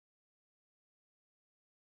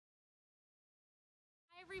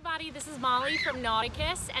Everybody, this is Molly from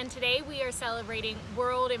Nauticus, and today we are celebrating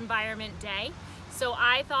World Environment Day. So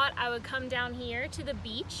I thought I would come down here to the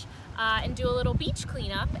beach and do a little beach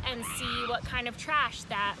cleanup and see what kind of trash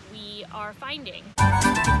that we are finding.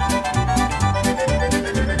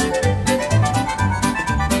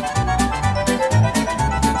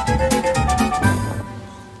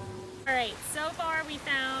 Alright, so far we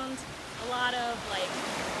found a lot of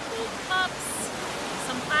old cups,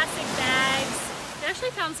 some plastic bags. We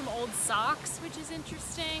actually found some old socks, which is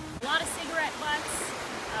interesting. A lot of cigarette butts.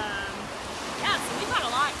 Yeah, so we got a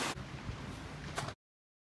lot.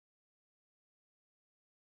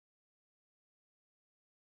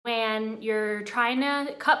 When you're trying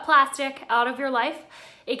to cut plastic out of your life,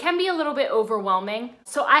 it can be a little bit overwhelming.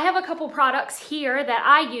 So I have a couple products here that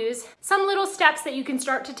I use, some little steps that you can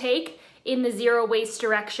start to take in the zero waste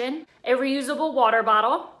direction. A reusable water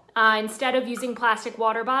bottle. Instead of using plastic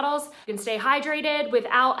water bottles, you can stay hydrated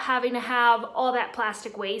without having to have all that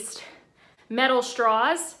plastic waste. Metal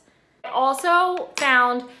straws. I also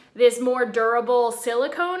found this more durable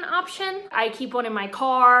silicone option. I keep one in my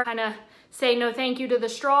car, kind of say no thank you to the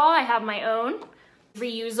straw. I have my own.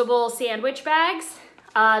 Reusable sandwich bags.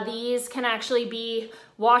 These can actually be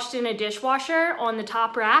washed in a dishwasher on the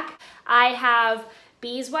top rack. I have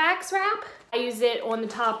beeswax wrap. I use it on the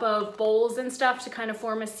top of bowls and stuff to kind of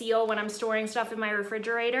form a seal when I'm storing stuff in my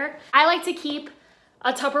refrigerator. I like to keep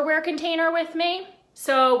a Tupperware container with me.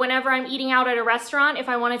 So whenever I'm eating out at a restaurant, if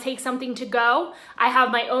I want to take something to go, I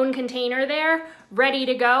have my own container there ready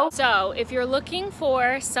to go. So if you're looking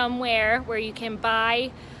for somewhere where you can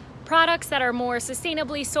buy products that are more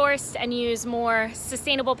sustainably sourced and use more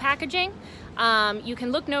sustainable packaging, you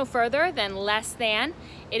can look no further than Less Than.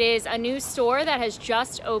 It is a new store that has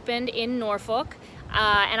just opened in Norfolk,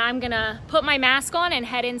 and I'm gonna put my mask on and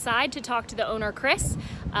head inside to talk to the owner, Chris,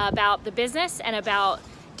 about the business and about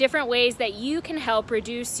different ways that you can help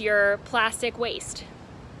reduce your plastic waste.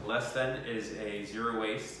 Less Than is a zero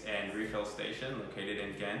waste and refill station located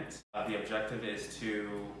in Ghent. The objective is to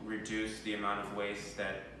reduce the amount of waste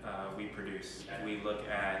that we produce. We look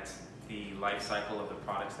at the life cycle of the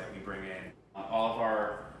products that we bring in. All of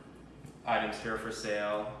our items here for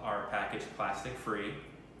sale are packaged plastic free,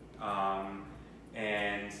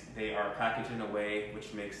 and they are packaged in a way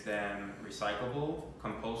which makes them recyclable,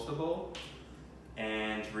 compostable,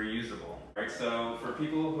 and reusable. Right, so for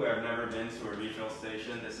people who have never been to a refill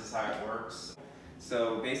station, this is how it works.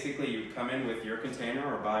 So basically you come in with your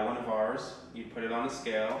container or buy one of ours, you put it on a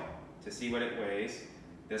scale to see what it weighs.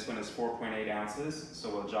 This one is 4.8 ounces, so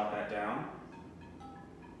we'll jot that down.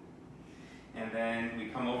 And then we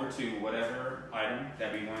come over to whatever item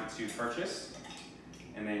that we want to purchase,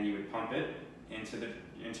 and then you would pump it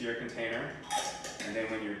into your container, and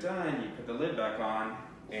then when you're done, you put the lid back on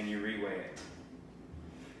and you reweigh it.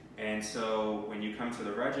 And so when you come to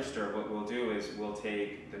the register, what we'll do is we'll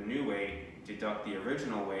take the new weight, deduct the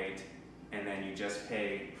original weight, and then you just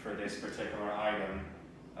pay for this particular item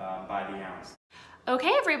by the ounce.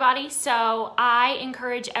 Okay, everybody, so I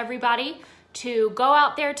encourage everybody to go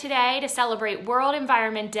out there today to celebrate World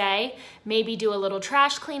Environment Day, maybe do a little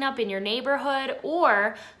trash cleanup in your neighborhood,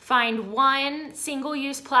 or find one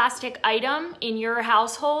single-use plastic item in your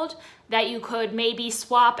household that you could maybe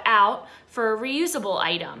swap out for a reusable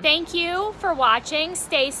item. Thank you for watching.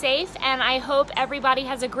 Stay safe, and I hope everybody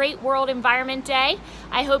has a great World Environment Day.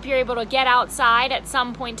 I hope you're able to get outside at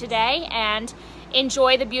some point today and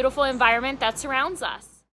enjoy the beautiful environment that surrounds us.